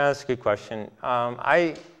 Yeah, that's a good question.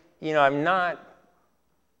 I'm not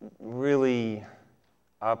really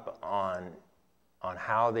up on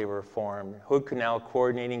how they were formed. Hood Canal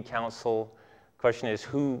Coordinating Council. Question is,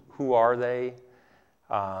 who are they,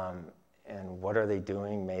 and what are they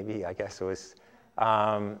doing? Maybe I guess it was.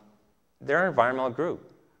 They're an environmental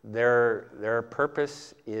group. Their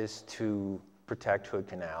purpose is to protect Hood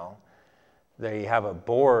Canal. They have a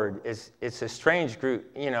board. It's a strange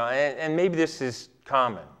group, and maybe this is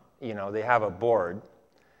common. They have a board,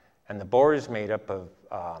 and the board is made up of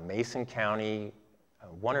Mason County,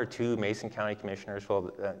 1 or 2 Mason County commissioners.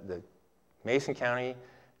 Well, the Mason County,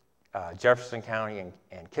 Jefferson County,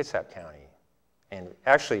 and Kitsap County. And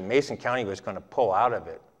actually, Mason County was going to pull out of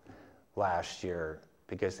it last year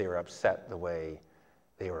because they were upset the way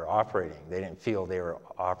they were operating. They didn't feel they were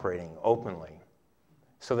operating openly.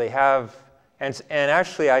 So they have, and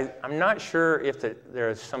actually, I'm not sure if there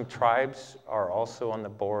are some tribes are also on the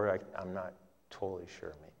board. I'm not totally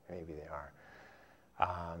sure. Maybe they are.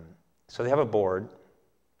 So they have a board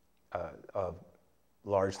of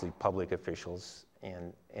largely public officials,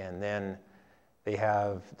 and then they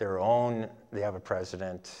have their own. They have a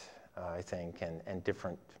president, I think, and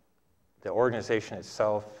different. The organization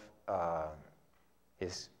itself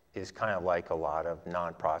is kind of like a lot of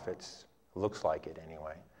nonprofits. Looks like it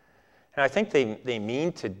anyway. And I think they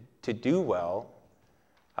mean to do well.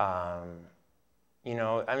 You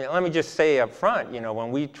know, I mean, let me just say up front, you know,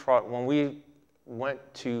 when we went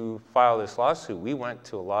to file this lawsuit, we went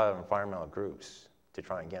to a lot of environmental groups to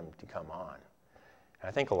try and get them to come on. And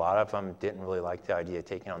I think a lot of them didn't really like the idea of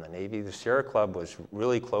taking on the Navy. The Sierra Club was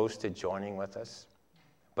really close to joining with us,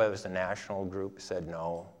 but it was the national group said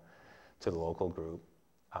no to the local group.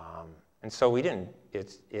 And so we didn't.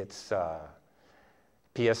 It's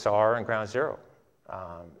PSR and Ground Zero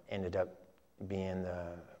ended up being the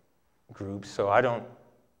groups. So I don't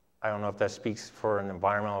know if that speaks for an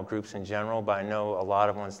environmental groups in general, but I know a lot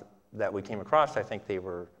of ones that we came across, I think they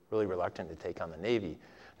were really reluctant to take on the Navy.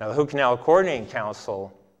 Now the Hood Canal Coordinating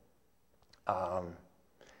Council,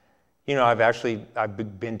 you know,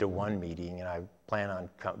 I've been to one meeting and I plan on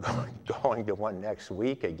going to one next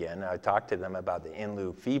week again. I talked to them about the in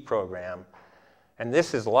lieu fee program, and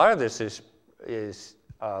a lot of this is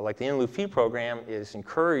like the in lieu fee program is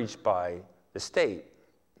encouraged by the state.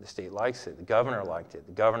 The state likes it. The governor liked it.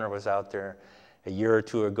 The governor was out there a year or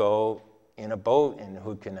two ago in a boat in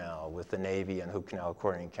Hood Canal with the Navy and Hood Canal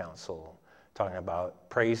Coordinating Council talking about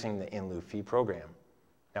praising the in lieu fee program.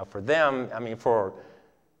 Now for them, I mean,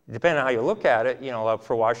 depending on how you look at it, you know,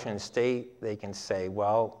 for Washington State, they can say,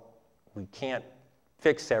 well, we can't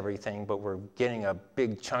fix everything, but we're getting a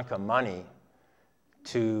big chunk of money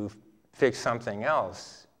to fix something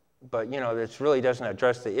else. But, you know, this really doesn't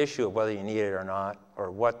address the issue of whether you need it or not, or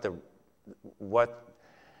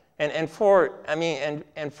and for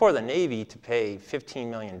the Navy to pay $15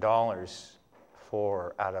 million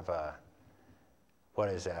out of a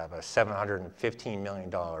 $715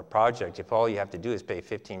 million project, if all you have to do is pay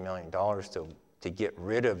 $15 million to get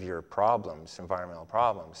rid of your problems, environmental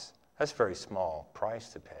problems, that's a very small price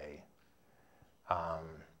to pay.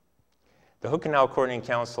 The Hood Canal Coordinating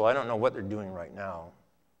Council, I don't know what they're doing right now.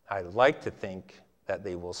 I'd like to think that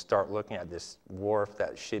they will start looking at this wharf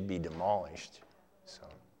that should be demolished. So,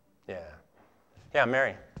 yeah. Yeah,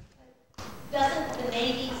 Mary. Doesn't the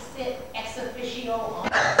Navy sit ex officio on the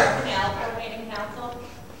Canal Coordinating Council?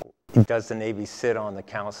 Does the Navy sit on the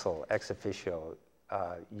council ex officio?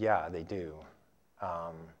 Yeah, they do.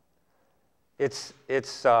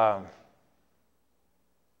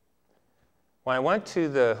 When I went to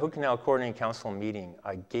the Hood Canal Coordinating Council meeting,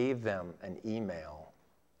 I gave them an email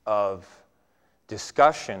of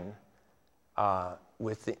discussion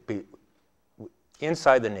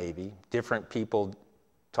inside the Navy, different people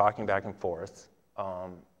talking back and forth.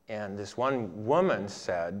 And this one woman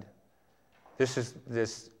said,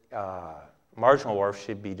 this marginal wharf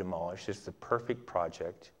should be demolished. It's the perfect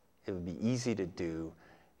project. It would be easy to do.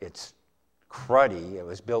 It's cruddy. It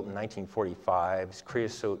was built in 1945. It's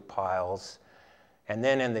creosote piles. And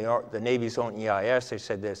then in the Navy's own EIS, they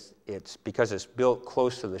said it's because it's built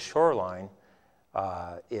close to the shoreline,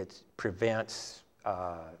 it prevents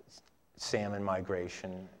salmon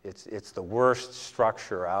migration. It's the worst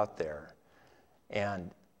structure out there.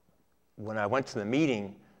 And when I went to the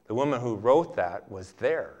meeting, the woman who wrote that was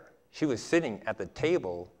there. She was sitting at the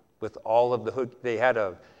table with all of the hood. They had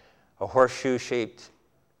a horseshoe-shaped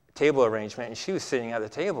table arrangement, and she was sitting at the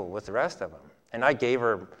table with the rest of them. And I gave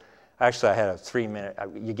her. Actually, I had a 3-minute,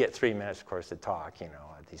 you get 3 minutes, of course, to talk, you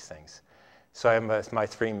know, at these things. So I have my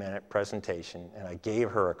 3-minute presentation, and I gave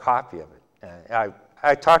her a copy of it. And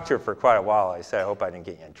I talked to her for quite a while. I said, I hope I didn't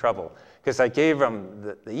get you in trouble. Because I gave them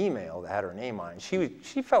the email that had her name on it.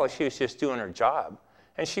 She felt like she was just doing her job.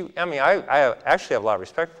 And I actually have a lot of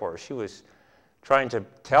respect for her. She was trying to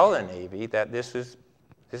tell the Navy that this is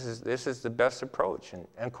the best approach. And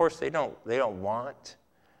of course, they don't want,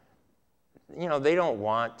 you know, they don't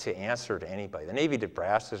want to answer to anybody. The Navy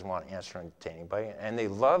brass doesn't want to answer to anybody, and they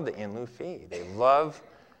love the in lieu fee. They love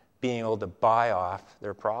being able to buy off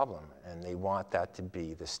their problem, and they want that to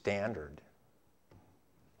be the standard.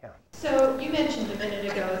 Yeah. So you mentioned a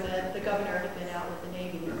minute ago that the governor had been out with the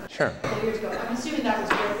Navy Sure. a couple years ago. I'm assuming that was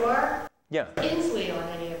Gregoire. Yeah. Inslee on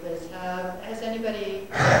any of this. Has anybody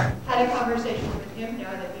had a conversation with him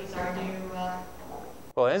now that he's our new?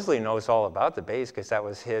 Well, Inslee knows all about the base because that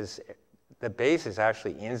was his. The base is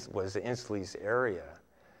actually was Inslee's area,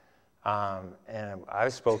 and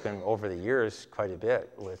I've spoken over the years quite a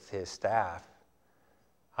bit with his staff.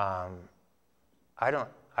 I don't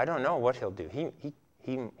know what he'll do.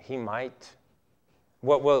 He might.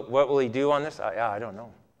 What will he do on this? I don't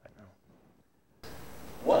know.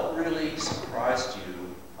 What really surprised you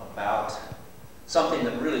something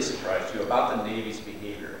that really surprised you about the Navy's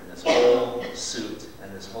behavior in this whole suit and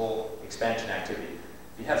and this whole expansion activity.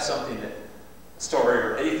 If you have something that, a story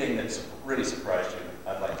or anything that's really surprised you,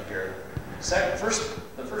 I'd like to hear. The first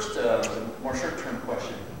more short-term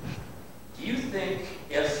question. Do you think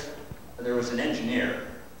if there was an engineer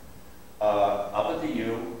up at the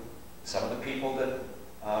U, some of the people that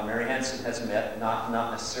Mary Hansen has met,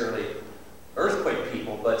 not necessarily earthquake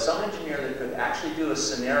people, but some engineer that could actually do a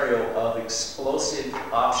scenario of explosive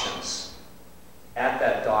options at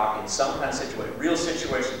that dock in some kind of situation, real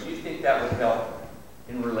situation, do you think that would help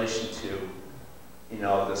in relation to, you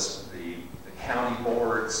know, the county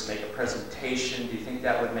boards make a presentation? Do you think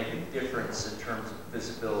that would make a difference in terms of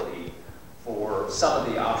visibility for some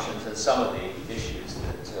of the options and some of the issues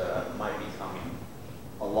that might be coming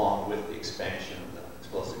along with the expansion of the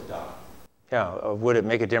explosive dock? Yeah, would it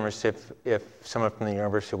make a difference if someone from the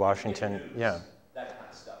University of Washington, yeah. That kind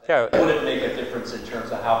of stuff. Yeah. Would it make a difference in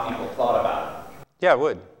terms of how people thought about it? Yeah, it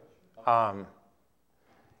would.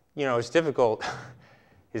 You know, it's difficult.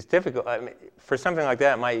 It's difficult. I mean, for something like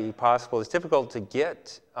that, it might be possible. It's difficult to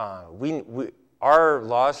get. Our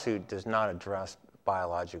lawsuit does not address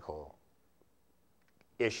biological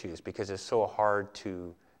issues because it's so hard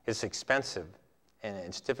to. It's expensive, and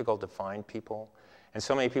it's difficult to find people. And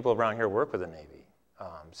so many people around here work with the Navy,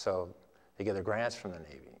 so they get their grants from the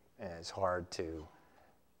Navy, and it's hard to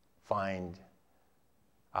find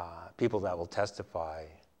people that will testify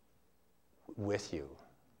with you.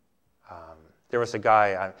 There was a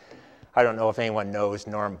guy, I don't know if anyone knows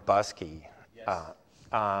Norm Buskey. Yes.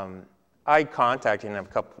 I contacted him a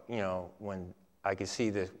couple, you know, when I could see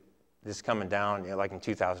this coming down, you know, like in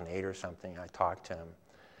 2008 or something. I talked to him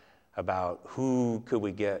about who could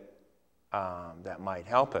we get that might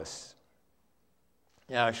help us.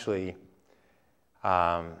 Actually,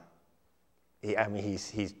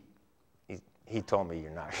 he told me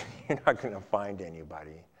you're not going to find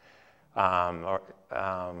anybody.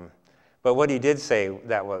 But what he did say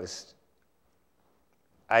that was,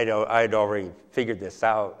 I'd already figured this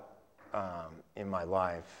out in my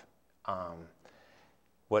life.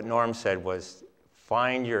 What Norm said was,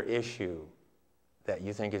 find your issue that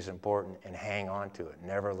you think is important and hang on to it.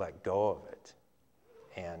 Never let go of it,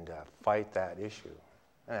 and fight that issue.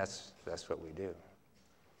 And that's what we do.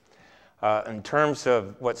 In terms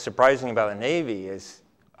of what's surprising about the Navy is,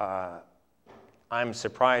 I'm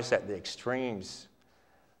surprised at the extremes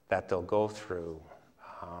that they'll go through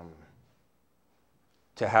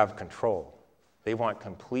to have control. They want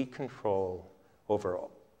complete control over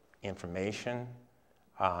information.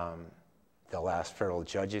 They'll ask federal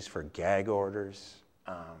judges for gag orders.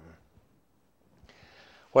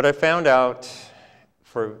 What I found out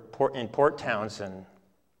in Port Townsend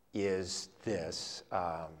is this,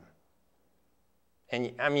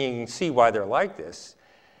 and I mean, you can see why they're like this.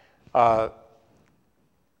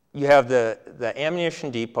 You have the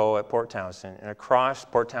ammunition depot at Port Townsend, and across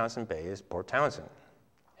Port Townsend Bay is Port Townsend.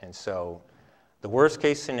 And so the worst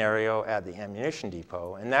case scenario at the ammunition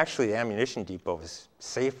depot, and actually the ammunition depot is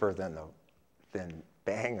safer than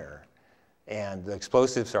Bangor, and the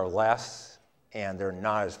explosives are less, and they're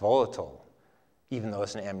not as volatile, even though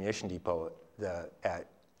it's an ammunition depot. At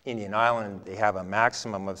Indian Island, they have a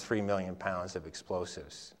maximum of 3 million pounds of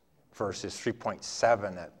explosives versus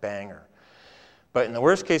 3.7 at Bangor. But in the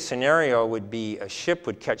worst case scenario would be a ship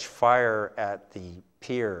would catch fire at the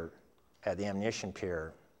pier, at the ammunition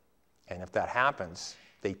pier, and if that happens,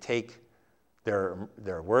 they take their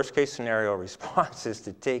worst case scenario response is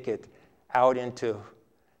to take it out into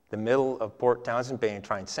the middle of Port Townsend Bay and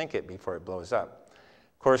try and sink it before it blows up.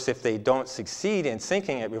 Of course, if they don't succeed in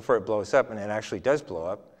sinking it before it blows up, and it actually does blow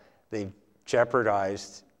up, they've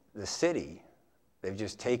jeopardized the city. They've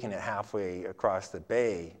just taken it halfway across the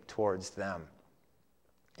bay towards them.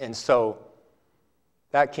 And so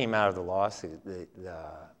that came out of the lawsuit, the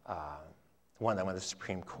one that went to the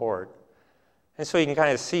Supreme Court. And so you can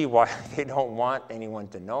kind of see why they don't want anyone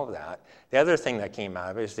to know that. The other thing that came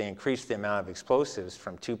out of it is they increased the amount of explosives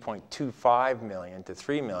from 2.25 million to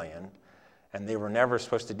 3 million, and they were never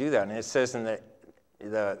supposed to do that. And it says in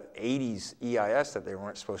the 80s EIS that they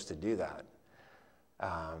weren't supposed to do that.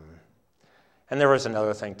 And there was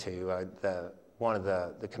another thing too. One of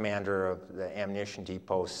the commander of the ammunition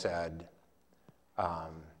depot said,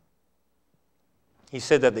 he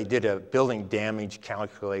said that they did a building damage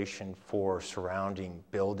calculation for surrounding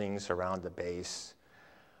buildings around the base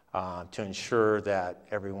to ensure that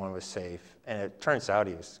everyone was safe. And it turns out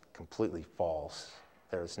he was completely false.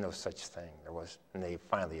 There was no such thing. And they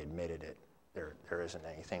finally admitted it. There isn't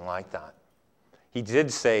anything like that. He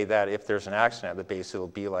did say that if there's an accident at the base, it'll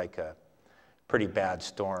be like a pretty bad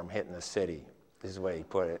storm hitting the city. This is the way he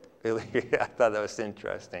put it. I thought that was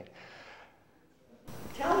interesting.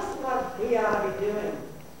 what we ought to be doing?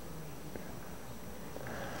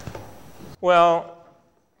 Well,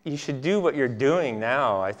 you should do what you're doing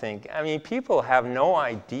now, I think. I mean, people have no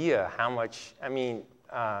idea how much, I mean,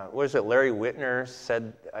 was it Larry Whitner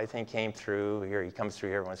said, I think came through here, he comes through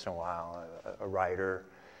here once in a while, a writer,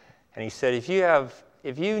 and he said,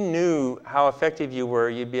 if you knew how effective you were,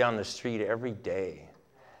 you'd be on the street every day.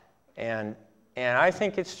 And I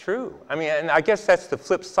think it's true. I mean, and I guess that's the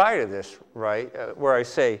flip side of this, right? Where I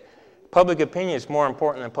say public opinion is more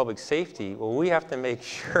important than public safety. Well, we have to make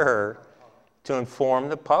sure to inform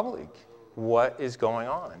the public what is going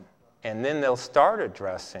on. And then they'll start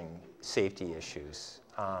addressing safety issues.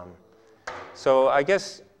 So I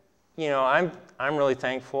guess, you know, I'm really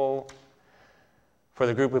thankful for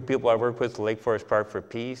the group of people I work with, Lake Forest Park for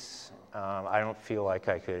Peace. I don't feel like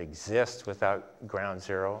I could exist without Ground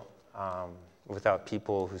Zero, without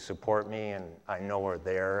people who support me, and I know we're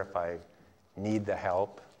there if I need the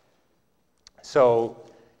help. So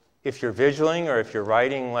if you're vigiling or if you're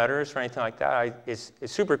writing letters or anything like that, it's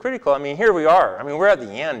super critical. I mean, here we are. I mean, we're at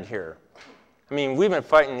the end here. I mean, we've been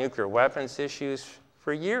fighting nuclear weapons issues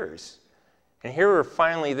for years. And here we're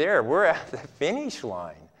finally there. We're at the finish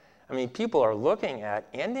line. I mean, people are looking at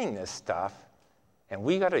ending this stuff, and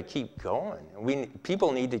we got to keep going.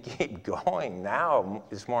 People need to keep going now.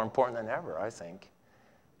 It's more important than ever, I think.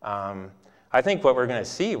 I think what we're going to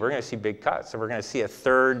see big cuts. So we're going to see a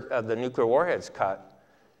third of the nuclear warheads cut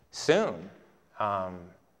soon.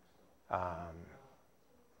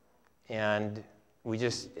 And we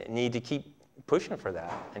just need to keep pushing for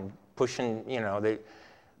that and pushing, you know,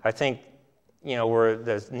 I think, you know, where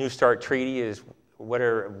the New START treaty is, what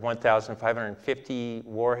are 1,550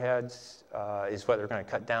 warheads is what they're going to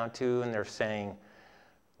cut down to, and they're saying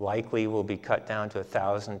likely will be cut down to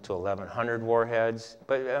 1,000 to 1,100 warheads.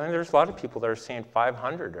 But I mean, there's a lot of people that are saying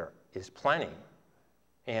 500 is plenty.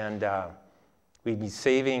 And we'd be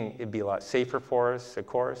saving, it'd be a lot safer for us, of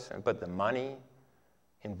course, but the money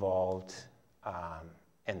involved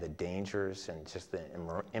and the dangers and just the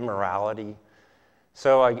immorality.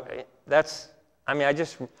 So that's why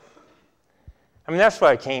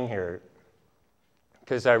I came here,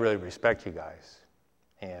 because I really respect you guys.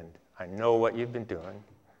 And I know what you've been doing,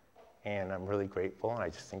 and I'm really grateful, and I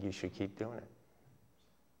just think you should keep doing it.